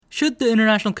Should the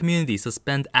international community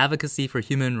suspend advocacy for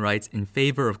human rights in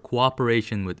favor of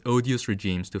cooperation with odious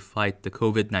regimes to fight the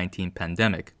COVID-19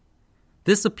 pandemic?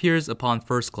 This appears upon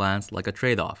first glance like a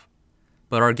trade-off.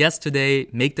 But our guests today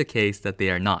make the case that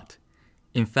they are not.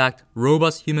 In fact,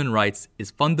 robust human rights is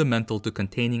fundamental to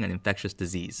containing an infectious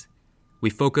disease.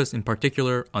 We focus in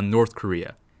particular on North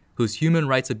Korea, whose human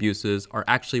rights abuses are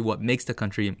actually what makes the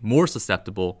country more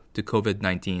susceptible to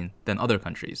COVID-19 than other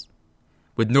countries.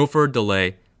 With no further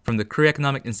delay, from the Korea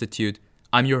Economic Institute,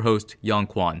 I'm your host, Young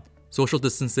Kwon, social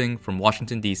distancing from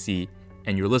Washington, D.C.,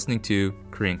 and you're listening to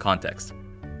Korean Context.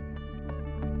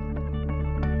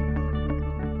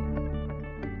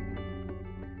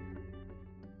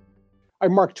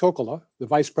 I'm Mark Tokola, the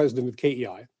Vice President of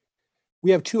KEI. We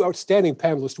have two outstanding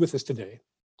panelists with us today.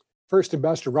 First,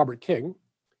 Ambassador Robert King,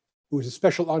 who is a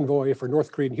Special Envoy for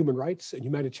North Korean human rights and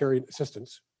humanitarian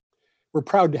assistance. We're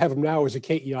proud to have him now as a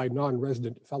KEI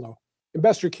non-resident fellow.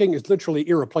 Ambassador King is literally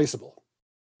irreplaceable.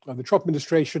 The Trump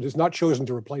administration has not chosen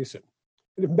to replace him.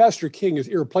 And if Ambassador King is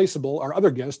irreplaceable, our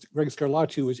other guest, Greg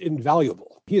Scarlatu, is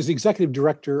invaluable. He is the Executive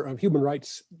Director of Human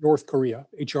Rights North Korea,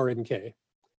 HRNK.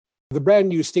 The brand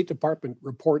new State Department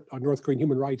report on North Korean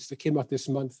human rights that came out this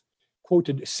month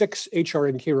quoted 6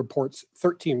 HRNK reports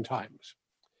 13 times.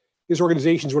 His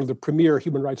organization is one of the premier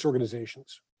human rights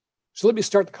organizations. So let me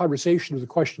start the conversation with a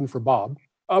question for Bob.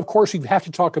 Of course, we have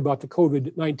to talk about the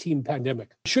COVID-19 pandemic.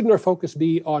 Shouldn't our focus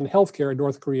be on healthcare in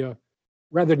North Korea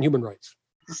rather than human rights?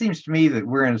 It seems to me that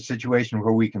we're in a situation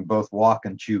where we can both walk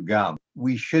and chew gum.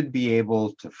 We should be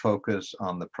able to focus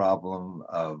on the problem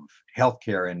of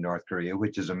healthcare in North Korea,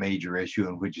 which is a major issue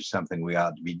and which is something we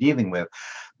ought to be dealing with.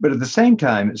 But at the same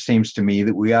time, it seems to me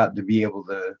that we ought to be able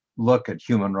to look at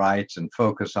human rights and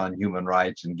focus on human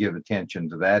rights and give attention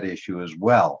to that issue as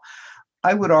well.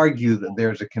 I would argue that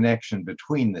there's a connection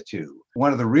between the two.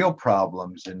 One of the real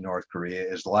problems in North Korea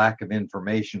is lack of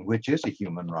information, which is a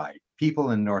human right. People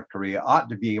in North Korea ought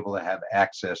to be able to have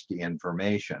access to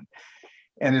information.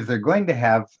 And if they're going to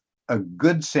have a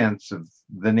good sense of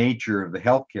the nature of the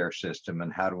healthcare system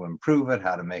and how to improve it,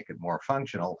 how to make it more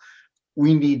functional,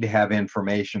 we need to have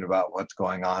information about what's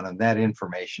going on, and that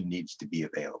information needs to be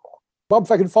available. Bob,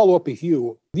 if I could follow up with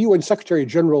you, the UN Secretary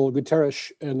General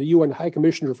Guterres and the UN High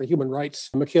Commissioner for Human Rights,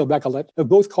 Mikhail Bachelet, have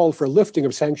both called for a lifting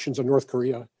of sanctions on North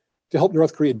Korea to help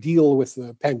North Korea deal with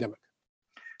the pandemic.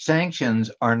 Sanctions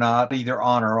are not either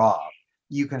on or off.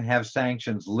 You can have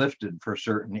sanctions lifted for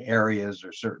certain areas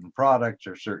or certain products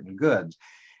or certain goods.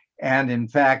 And in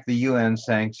fact, the UN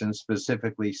sanctions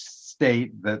specifically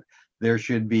state that there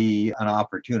should be an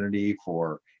opportunity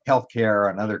for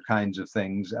healthcare and other kinds of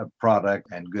things, of product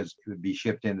and goods would be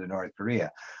shipped into North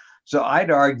Korea. So I'd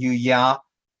argue,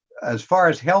 as far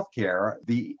as healthcare,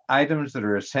 the items that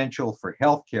are essential for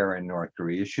healthcare in North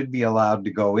Korea should be allowed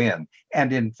to go in.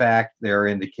 And in fact, there are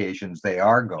indications they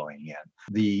are going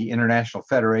in. The International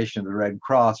Federation of the Red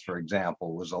Cross, for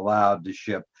example, was allowed to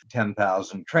ship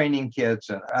 10,000 training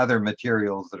kits and other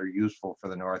materials that are useful for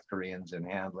the North Koreans in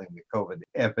handling the COVID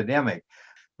epidemic.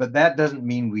 But that doesn't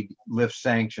mean we lift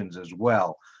sanctions as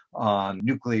well on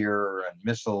nuclear and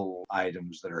missile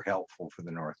items that are helpful for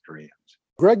the North Koreans.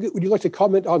 Greg, would you like to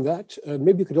comment on that?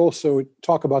 Maybe you could also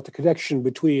talk about the connection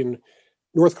between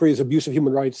North Korea's abuse of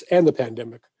human rights and the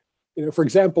pandemic. For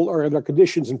example, are there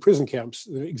conditions in prison camps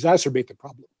that exacerbate the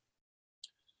problem?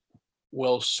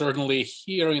 Well, certainly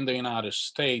here in the United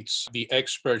States, the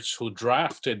experts who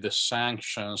drafted the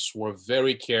sanctions were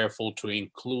very careful to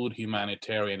include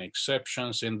humanitarian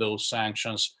exceptions in those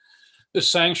sanctions. The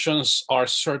sanctions are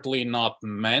certainly not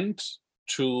meant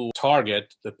to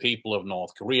target the people of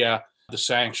North Korea. The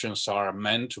sanctions are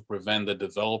meant to prevent the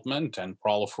development and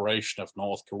proliferation of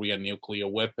North Korean nuclear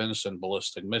weapons and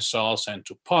ballistic missiles, and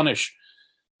to punish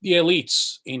the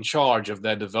elites in charge of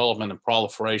their development and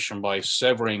proliferation by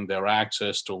severing their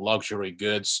access to luxury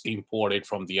goods imported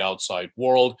from the outside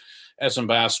world. As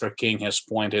Ambassador King has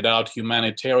pointed out,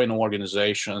 humanitarian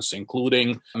organizations,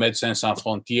 including Médecins Sans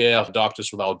Frontières,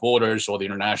 Doctors Without Borders, or the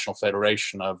International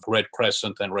Federation of Red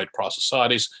Crescent and Red Cross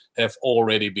Societies, have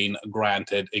already been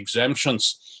granted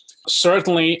exemptions.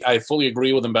 Certainly, I fully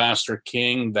agree with Ambassador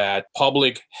King that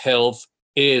public health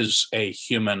is a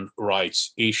human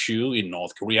rights issue in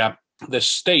North Korea. The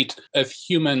state of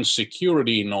human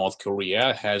security in North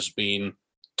Korea has been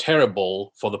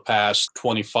terrible for the past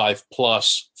 25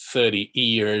 plus 30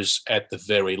 years at the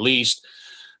very least.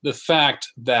 The fact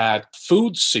that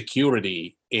food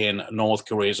security in North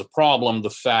Korea is a problem, the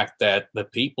fact that the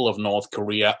people of North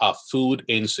Korea are food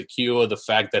insecure, the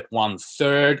fact that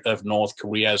 1/3 of North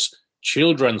Korea's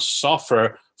children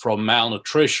suffer from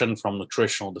malnutrition, from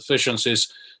nutritional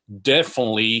deficiencies,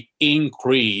 definitely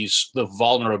increase the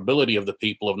vulnerability of the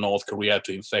people of North Korea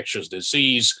to infectious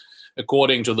disease.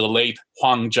 According to the late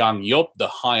Hwang Jang-yeop, the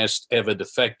highest ever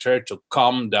defector to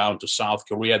come down to South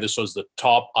Korea, this was the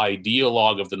top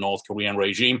ideologue of the North Korean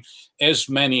regime. As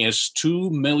many as 2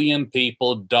 million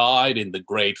people died in the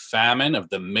Great Famine of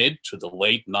the mid to the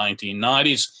late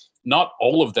 1990s. Not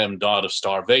all of them died of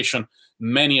starvation.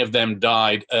 Many of them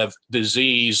died of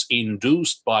disease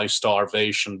induced by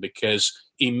starvation because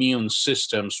immune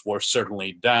systems were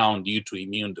certainly down due to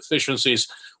immune deficiencies.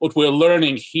 What we're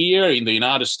learning here in the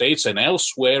United States and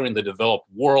elsewhere in the developed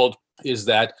world is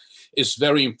that it's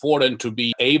very important to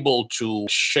be able to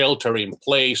shelter in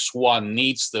place. One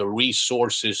needs the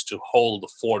resources to hold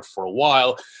the fort for a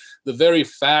while. The very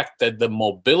fact that the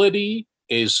mobility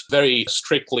is very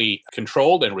strictly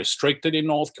controlled and restricted in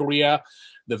North Korea,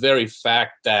 the very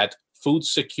fact that food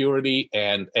security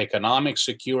and economic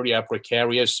security are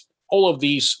precarious, all of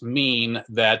these mean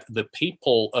that the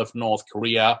people of North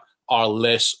Korea are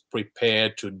less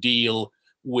prepared to deal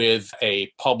with a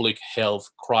public health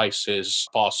crisis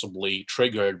possibly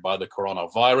triggered by the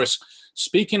coronavirus.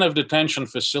 Speaking of detention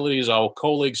facilities, our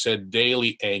colleagues at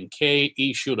Daily NK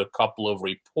issued a couple of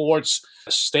reports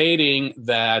stating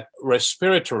that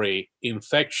respiratory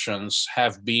infections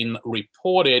have been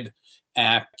reported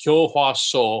at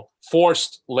Kyohwaso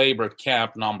forced labor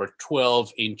camp number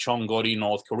 12 in Cheongori,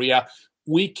 North Korea.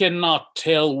 We cannot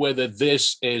tell whether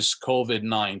this is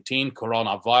COVID-19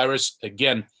 coronavirus.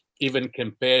 Again, even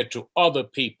compared to other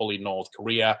people in North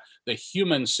Korea, the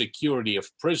human security of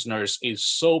prisoners is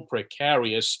so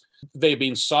precarious. They've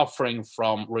been suffering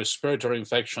from respiratory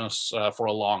infections for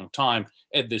a long time.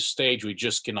 At this stage, we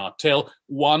just cannot tell.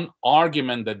 One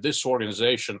argument that this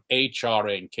organization,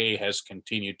 HRNK, has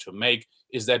continued to make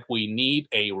is that we need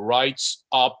a rights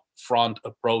up front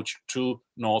approach to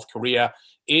North Korea.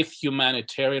 If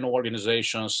humanitarian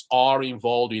organizations are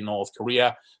involved in North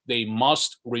Korea, they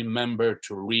must remember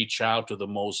to reach out to the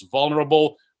most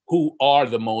vulnerable. Who are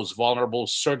the most vulnerable?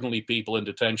 Certainly people in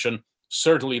detention,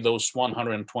 certainly those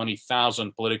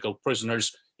 120,000 political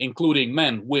prisoners, including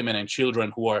men, women, and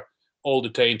children who are all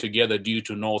detained together due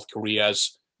to North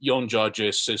Korea's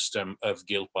Yonjaje system of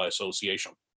guilt by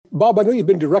association. Bob, I know you've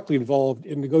been directly involved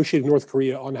in negotiating North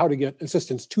Korea on how to get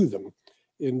assistance to them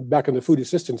back in the food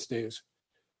assistance days.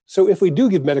 So if we do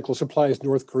give medical supplies to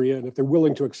North Korea, and if they're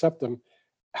willing to accept them,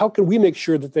 how can we make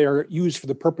sure that they are used for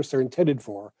the purpose they're intended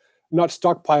for, not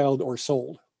stockpiled or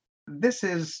sold? This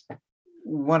is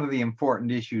one of the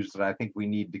important issues that I think we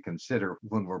need to consider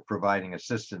when we're providing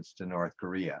assistance to North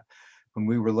Korea. When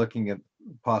we were looking at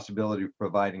the possibility of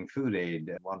providing food aid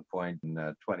at one point in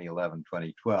 2011,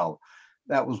 2012,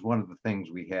 that was one of the things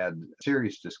we had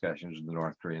serious discussions with the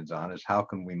North Koreans on, is how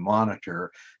can we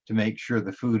monitor to make sure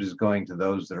the food is going to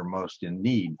those that are most in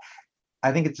need.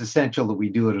 I think it's essential that we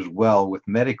do it as well with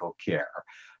medical care.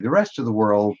 The rest of the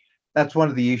world, that's one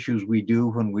of the issues we do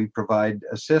when we provide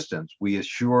assistance. We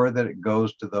assure that it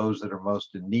goes to those that are most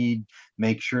in need,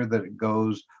 make sure that it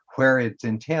goes where it's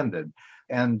intended.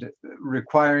 And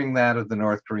requiring that of the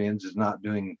North Koreans is not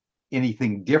doing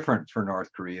anything different for North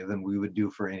Korea than we would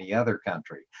do for any other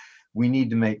country. We need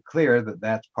to make clear that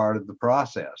that's part of the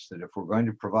process, that if we're going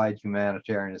to provide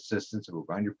humanitarian assistance, if we're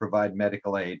going to provide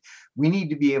medical aid, we need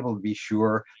to be able to be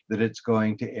sure that it's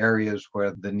going to areas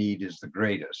where the need is the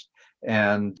greatest.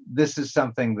 And this is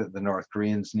something that the North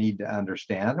Koreans need to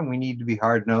understand, and we need to be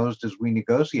hard-nosed as we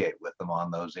negotiate with them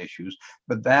on those issues.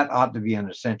 But that ought to be an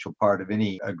essential part of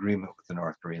any agreement with the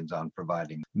North Koreans on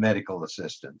providing medical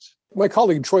assistance. My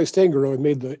colleague Troy Stangerow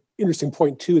made the interesting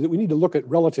point, too, that we need to look at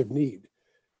relative need.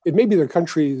 It may be there are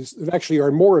countries that actually are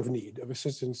more of need of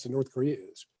assistance than North Korea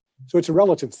is. So it's a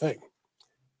relative thing.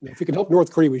 If we can help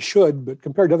North Korea, we should, but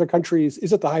compared to other countries,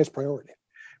 is it the highest priority?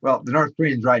 Well, the North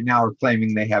Koreans right now are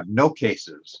claiming they have no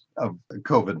cases of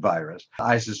COVID virus.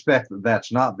 I suspect that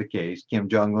that's not the case. Kim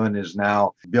Jong-un is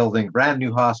now building a brand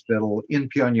new hospital in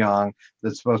Pyongyang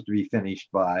that's supposed to be finished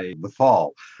by the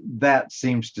fall. That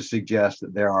seems to suggest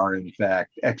that there are, in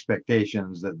fact,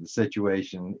 expectations that the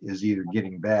situation is either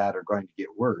getting bad or going to get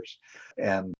worse.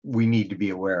 And we need to be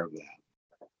aware of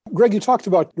that. Greg, you talked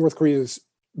about North Korea's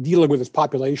dealing with its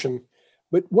population,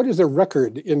 but what is their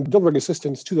record in delivering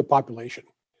assistance to the population?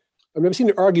 I mean, I've seen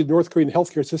it argued the North Korean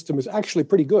healthcare system is actually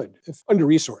pretty good, if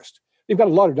under-resourced. They've got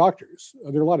a lot of doctors.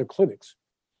 There are a lot of clinics.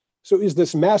 So is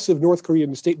this massive North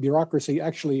Korean state bureaucracy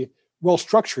actually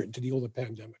well-structured to deal with the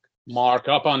pandemic? Mark,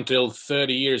 up until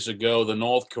 30 years ago, the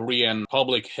North Korean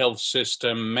public health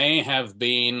system may have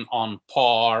been on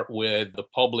par with the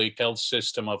public health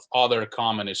system of other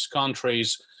communist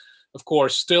countries. Of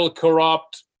course, still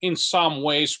corrupt, in some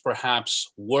ways,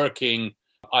 perhaps working.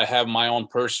 I have my own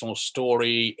personal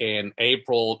story. In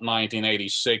April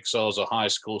 1986, I was a high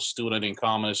school student in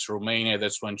communist Romania.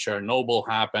 That's when Chernobyl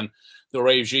happened. The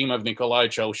regime of Nicolae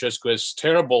Ceausescu, as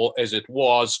terrible as it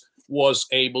was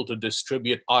able to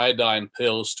distribute iodine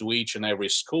pills to each and every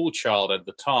school child at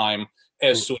the time,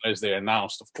 as soon as they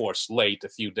announced, of course, a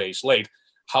few days late.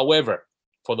 However,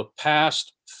 for the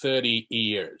past 30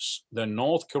 years, the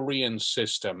North Korean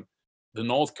system, the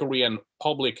North Korean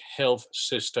public health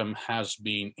system has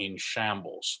been in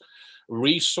shambles.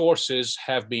 Resources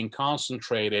have been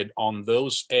concentrated on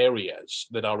those areas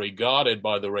that are regarded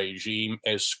by the regime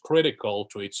as critical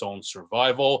to its own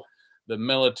survival: the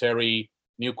military,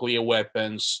 nuclear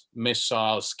weapons,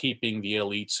 missiles, keeping the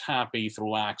elites happy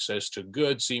through access to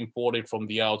goods imported from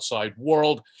the outside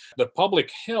world. The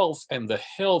public health and the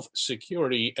health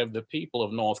security of the people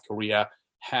of North Korea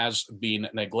has been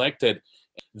neglected.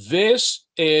 This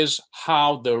is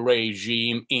how the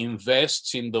regime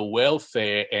invests in the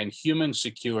welfare and human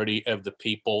security of the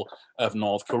people of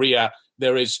North Korea.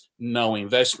 There is no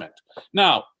investment.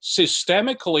 Now,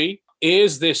 systemically,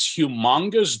 is this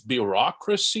humongous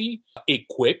bureaucracy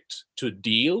equipped to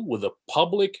deal with a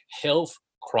public health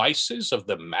crisis of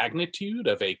the magnitude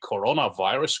of a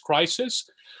coronavirus crisis?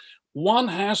 One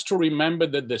has to remember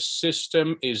that the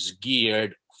system is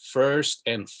geared first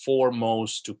and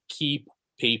foremost to keep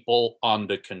people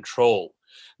under control.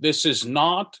 This is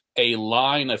not a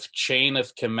line of chain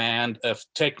of command of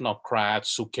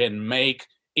technocrats who can make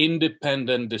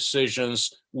independent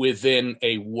decisions within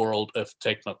a world of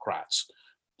technocrats.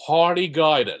 Party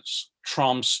guidance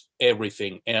trumps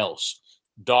everything else.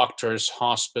 Doctors,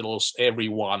 hospitals,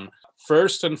 everyone.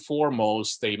 First and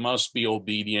foremost, they must be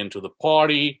obedient to the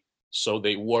party. So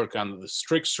they work under the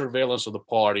strict surveillance of the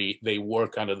party. They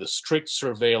work under the strict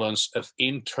surveillance of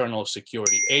internal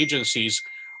security agencies,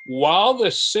 while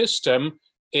the system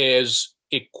is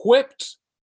equipped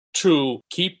to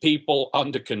keep people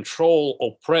under control,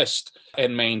 oppressed,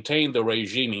 and maintain the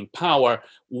regime in power.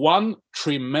 One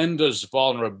tremendous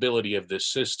vulnerability of this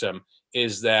system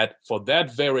is that for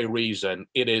that very reason,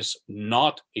 it is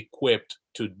not equipped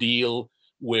to deal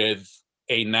with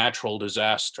a natural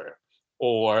disaster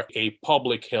or a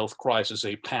public health crisis,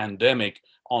 a pandemic,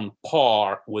 on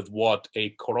par with what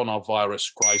a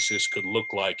coronavirus crisis could look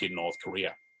like in North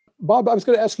Korea. Bob, I was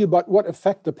going to ask you about what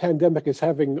effect the pandemic is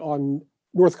having on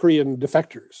North Korean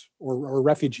defectors or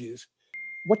refugees.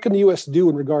 What can the U.S. do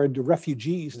in regard to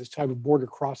refugees at this time of border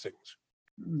crossings?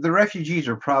 The refugees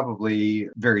are probably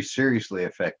very seriously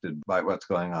affected by what's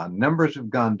going on. Numbers have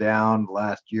gone down the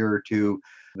last year or two.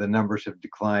 The numbers have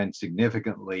declined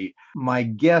significantly. My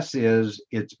guess is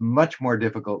it's much more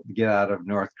difficult to get out of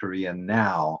North Korea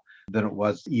now than it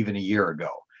was even a year ago.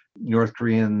 North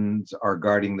Koreans are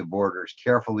guarding the borders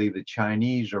carefully. The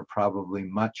Chinese are probably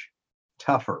much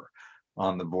tougher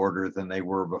on the border than they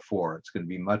were before. It's going to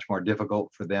be much more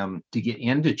difficult for them to get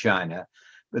into China.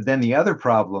 But then the other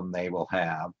problem they will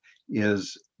have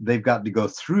is they've got to go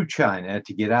through China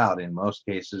to get out, in most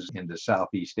cases, into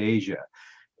Southeast Asia.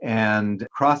 And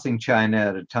crossing China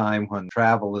at a time when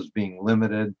travel is being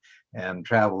limited and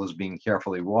travel is being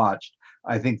carefully watched,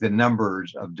 I think the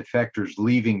numbers of defectors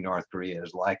leaving North Korea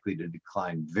is likely to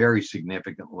decline very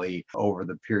significantly over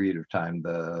the period of time,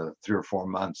 the 3 or 4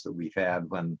 months that we've had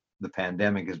when the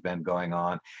pandemic has been going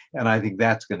on. And I think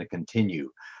that's going to continue.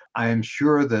 I am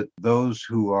sure that those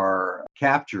who are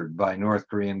captured by North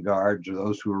Korean guards or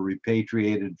those who are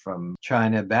repatriated from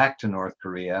China back to North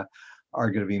Korea are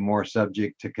going to be more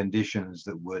subject to conditions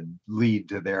that would lead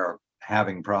to their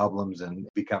having problems and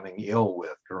becoming ill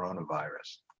with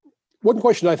coronavirus. One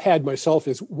question I've had myself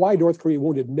is why North Korea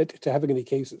won't admit to having any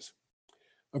cases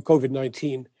of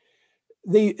COVID-19.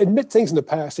 They admit things in the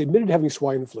past. They admitted having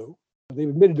swine flu. They've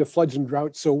admitted to floods and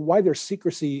droughts. So why their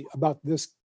secrecy about this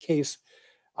case?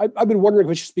 I've been wondering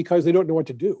if it's just because they don't know what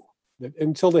to do. That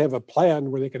until they have a plan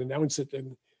where they can announce it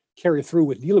and carry through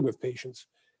with dealing with patients,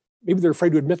 maybe they're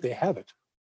afraid to admit they have it.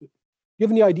 Do you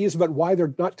have any ideas about why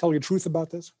they're not telling the truth about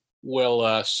this?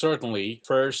 Well, certainly,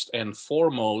 first and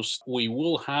foremost, we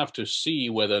will have to see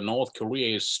whether North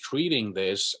Korea is treating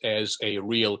this as a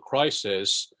real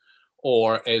crisis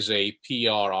or as a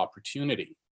PR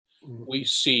opportunity. We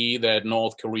see that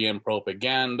North Korean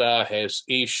propaganda has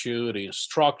issued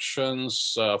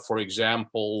instructions, for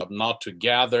example, not to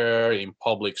gather in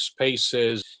public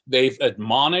spaces. They've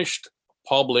admonished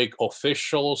public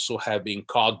officials who have been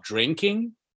caught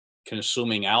drinking,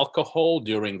 consuming alcohol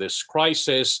during this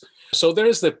crisis. So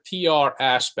there's the PR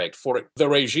aspect for it. The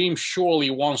regime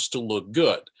surely wants to look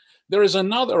good. There is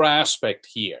another aspect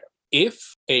here.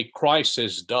 if a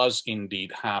crisis does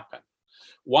indeed happen,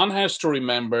 one has to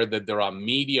remember that there are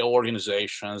media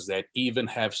organizations that even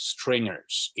have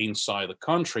stringers inside the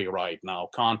country right now,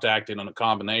 contacted on a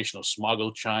combination of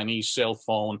smuggled Chinese cell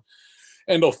phone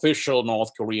and official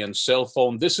North Korean cell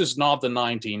phone. This is not the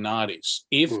 1990s.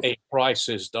 If a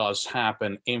crisis does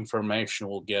happen, information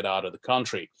will get out of the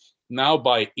country. Now,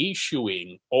 by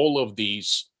issuing all of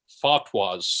these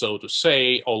fatwas, so to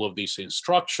say, all of these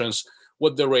instructions,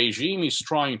 what the regime is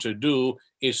trying to do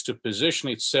is to position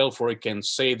itself where it can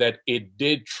say that it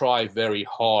did try very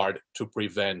hard to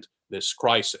prevent this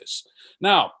crisis.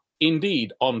 Now,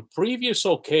 indeed, on previous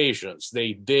occasions,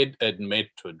 they did admit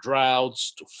to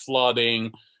droughts, to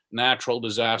flooding, natural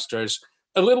disasters.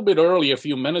 A little bit earlier, a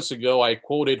few minutes ago, I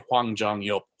quoted Hwang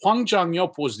Jang-yeop. Hwang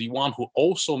Jang-yeop was the one who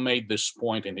also made this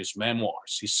point in his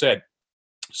memoirs. He said,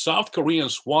 South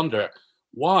Koreans wonder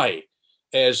why,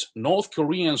 as North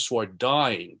Koreans were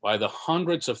dying by the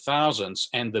hundreds of thousands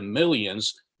and the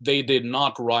millions, they did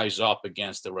not rise up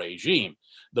against the regime.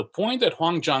 The point that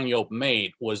Hwang Jang-yeop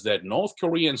made was that North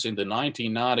Koreans in the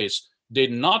 1990s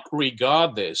did not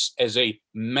regard this as a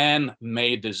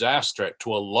man-made disaster.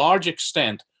 To a large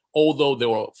extent, although there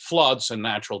were floods and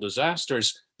natural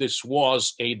disasters, this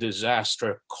was a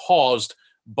disaster caused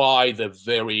by the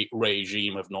very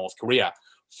regime of North Korea.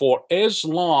 For as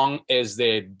long as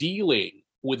they're dealing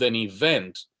with an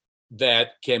event that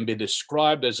can be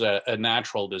described as a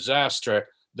natural disaster,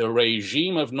 the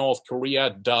regime of North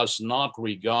Korea does not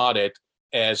regard it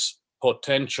as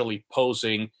potentially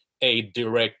posing a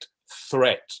direct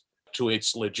threat to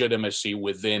its legitimacy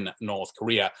within North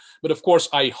Korea. But of course,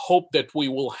 I hope that we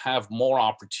will have more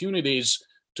opportunities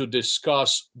to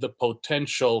discuss the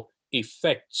potential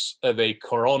effects of a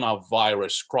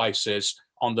coronavirus crisis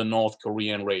on the North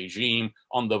Korean regime,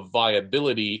 on the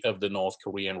viability of the North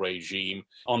Korean regime,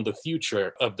 on the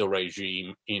future of the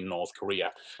regime in North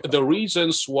Korea. The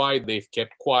reasons why they've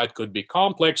kept quiet could be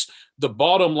complex. The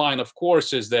bottom line, of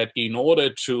course, is that in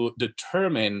order to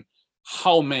determine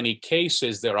how many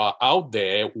cases there are out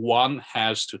there, one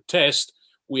has to test.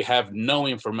 We have no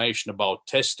information about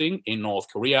testing in North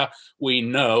Korea. We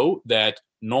know that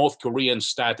North Korean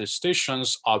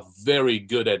statisticians are very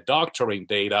good at doctoring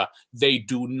data. They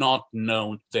do not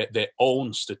know their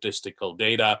own statistical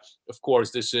data. Of course,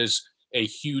 this is a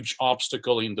huge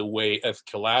obstacle in the way of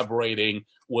collaborating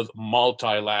with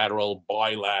multilateral,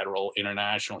 bilateral,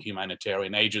 international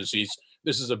humanitarian agencies.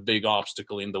 This is a big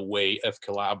obstacle in the way of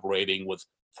collaborating with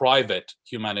private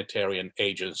humanitarian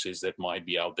agencies that might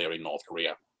be out there in North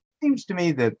Korea. Seems to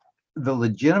me that the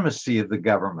legitimacy of the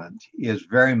government is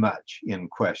very much in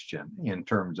question in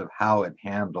terms of how it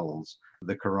handles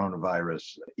the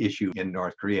coronavirus issue in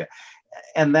North Korea.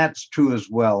 And that's true as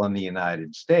well in the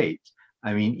United States.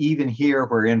 I mean, even here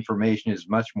where information is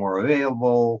much more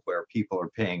available, where people are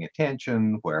paying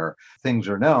attention, where things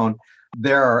are known,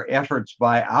 there are efforts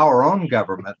by our own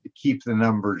government to keep the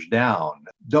numbers down.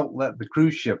 Don't let the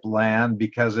cruise ship land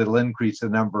because it'll increase the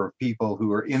number of people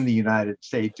who are in the United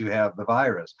States who have the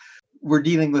virus. We're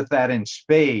dealing with that in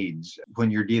spades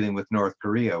when you're dealing with North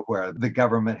Korea, where the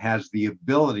government has the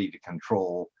ability to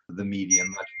control the media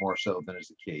much more so than is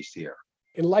the case here.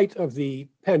 In light of the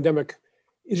pandemic,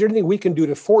 is there anything we can do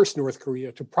to force North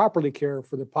Korea to properly care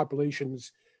for the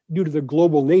populations due to the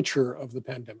global nature of the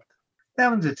pandemic? That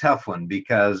one's a tough one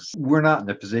because we're not in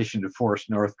a position to force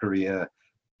North Korea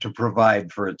to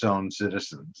provide for its own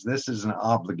citizens. This is an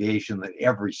obligation that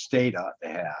every state ought to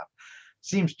have.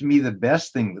 Seems to me the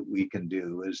best thing that we can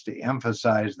do is to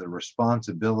emphasize the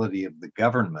responsibility of the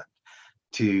government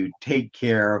to take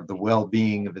care of the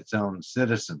well-being of its own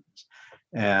citizens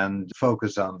and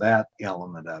focus on that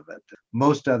element of it.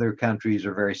 Most other countries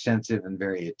are very sensitive and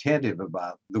very attentive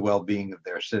about the well-being of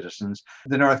their citizens.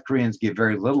 The North Koreans give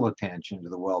very little attention to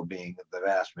the well-being of the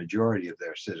vast majority of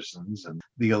their citizens, and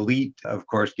the elite, of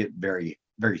course, get very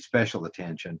special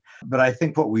attention. But I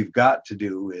think what we've got to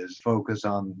do is focus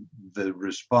on the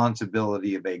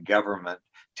responsibility of a government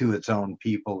to its own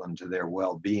people and to their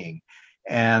well-being.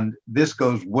 And this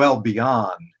goes well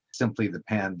beyond simply the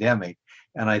pandemic.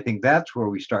 And I think that's where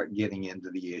we start getting into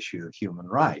the issue of human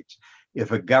rights.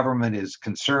 If a government is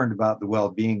concerned about the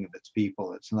well-being of its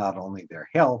people, it's not only their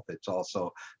health, it's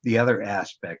also the other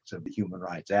aspects of the human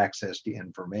rights, access to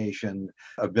information,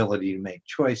 ability to make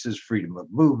choices, freedom of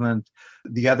movement,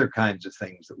 the other kinds of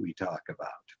things that we talk about.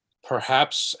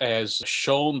 Perhaps, as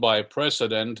shown by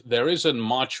precedent, there isn't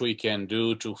much we can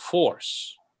do to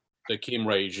force the Kim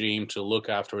regime to look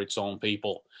after its own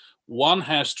people. One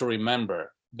has to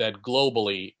remember that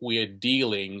globally we are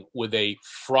dealing with a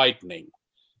frightening,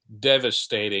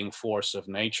 devastating force of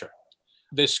nature.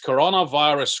 this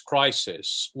coronavirus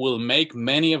crisis will make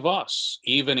many of us,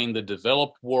 even in the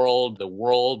developed world, the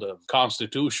world of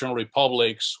constitutional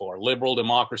republics or liberal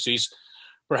democracies,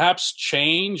 perhaps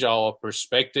change our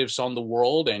perspectives on the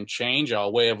world and change our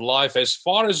way of life. As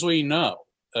far as we know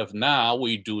of now,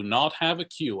 we do not have a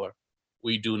cure.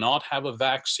 We do not have a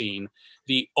vaccine.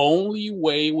 The only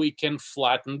way we can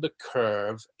flatten the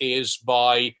curve is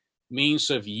by means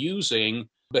of using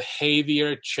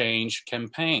behavior change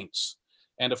campaigns.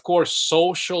 And of course,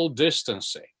 social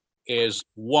distancing is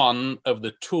one of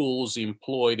the tools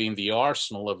employed in the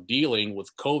arsenal of dealing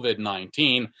with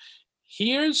COVID-19.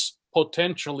 Here's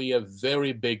potentially a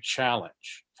very big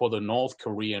challenge for the North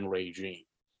Korean regime.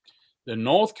 The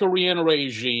North Korean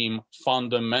regime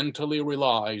fundamentally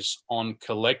relies on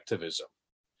collectivism.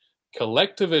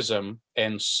 Collectivism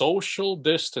and social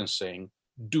distancing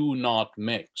do not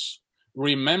mix.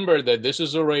 Remember that this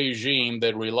is a regime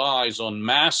that relies on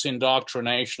mass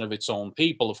indoctrination of its own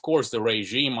people. Of course, the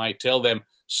regime might tell them,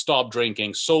 stop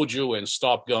drinking soju and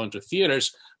stop going to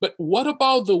theaters. But what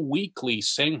about the weekly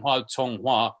Senghwa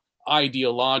Tonghwa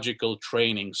ideological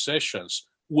training sessions?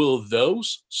 Will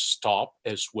those stop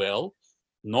as well?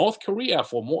 North Korea,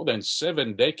 for more than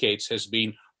 7 decades, has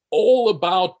been all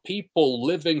about people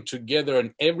living together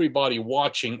and everybody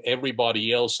watching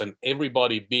everybody else and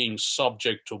everybody being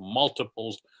subject to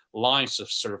multiple lines of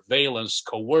surveillance,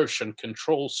 coercion,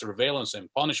 control, surveillance,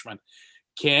 and punishment.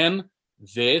 Can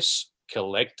this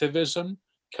collectivism,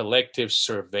 collective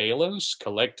surveillance,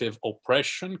 collective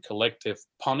oppression, collective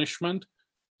punishment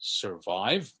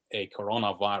survive a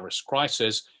coronavirus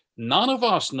crisis? None of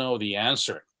us know the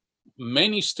answer.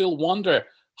 Many still wonder,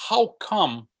 how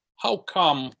come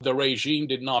the regime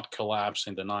did not collapse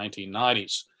in the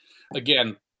 1990s?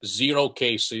 Again, 0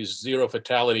 cases, 0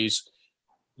 fatalities.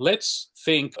 Let's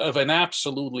think of an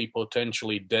absolutely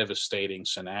potentially devastating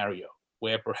scenario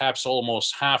where perhaps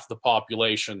almost half the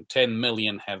population, 10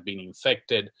 million, have been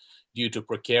infected due to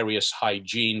precarious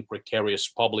hygiene, precarious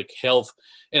public health.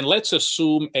 And let's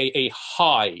assume a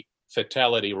high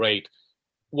fatality rate.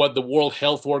 What the World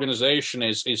Health Organization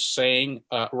is saying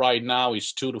right now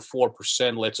is 2 to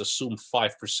 4%. Let's assume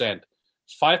 5%.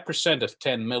 5% of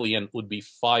 10 million would be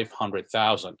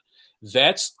 500,000.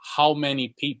 That's how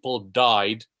many people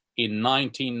died in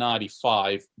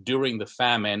 1995 during the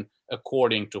famine,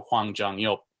 according to Hwang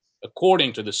Jang-yeop.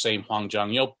 According to the same Hwang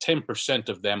Jang-yeop, 10%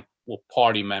 of them were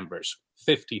party members,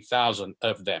 50,000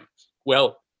 of them.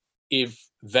 Well, if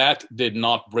that did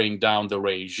not bring down the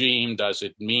regime, does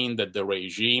it mean that the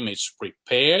regime is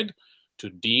prepared to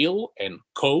deal and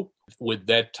cope with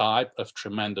that type of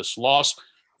tremendous loss?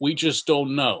 We just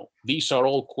don't know. These are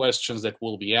all questions that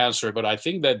will be answered, but I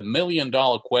think that $1 million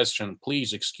question,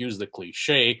 please excuse the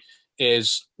cliche,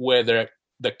 is whether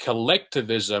the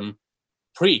collectivism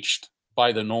preached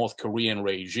by the North Korean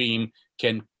regime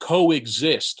can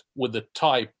coexist with the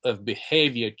type of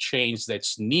behavior change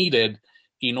that's needed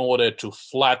in order to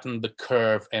flatten the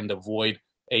curve and avoid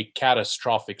a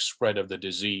catastrophic spread of the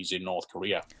disease in North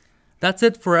Korea. That's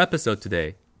it for our episode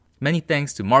today. Many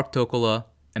thanks to Mark Tokola,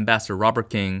 Ambassador Robert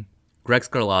King, Greg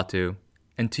Scarlatu,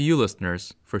 and to you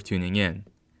listeners for tuning in.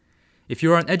 If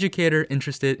you are an educator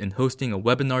interested in hosting a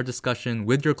webinar discussion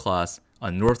with your class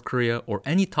on North Korea or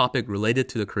any topic related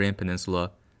to the Korean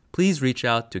Peninsula, please reach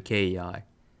out to KEI.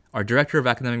 Our Director of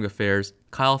Academic Affairs,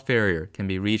 Kyle Ferrier, can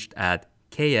be reached at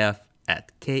kf@keia.org.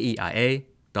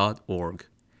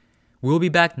 We'll be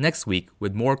back next week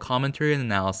with more commentary and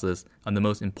analysis on the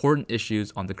most important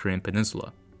issues on the Korean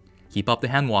Peninsula. Keep up the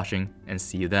hand washing and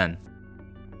see you then.